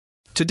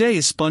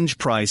Today's sponge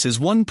price is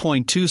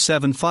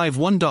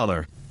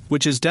 $1.2751,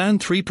 which is down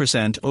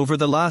 3% over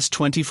the last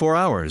 24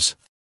 hours.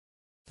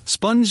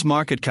 Sponge's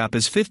market cap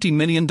is $50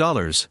 million.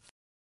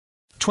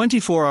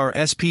 24-hour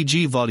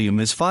SPG volume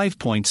is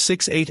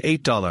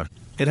 $5.688.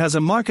 It has a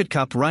market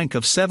cap rank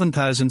of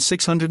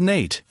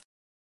 7,608.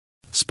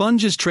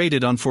 Sponge is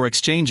traded on 4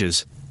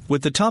 exchanges,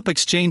 with the top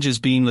exchanges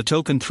being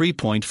LATOKEN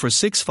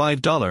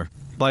 $3.465,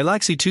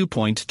 Bilaxy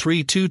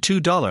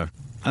 $2.322,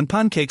 and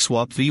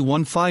PancakeSwap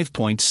V1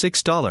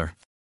 $5.6.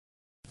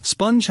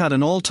 Sponge had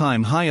an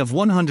all-time high of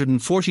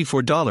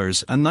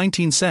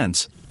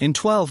 $144.19 in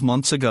 12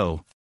 months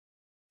ago.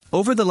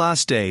 Over the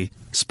last day,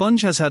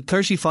 Sponge has had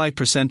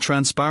 35%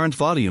 transparent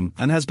volume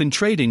and has been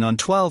trading on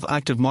 12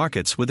 active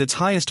markets, with its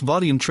highest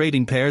volume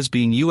trading pairs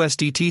being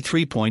USDT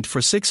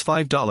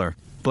 $3.465,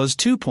 Buzz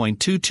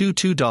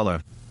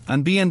 $2.222,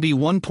 and BNB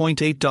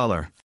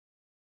 $1.8.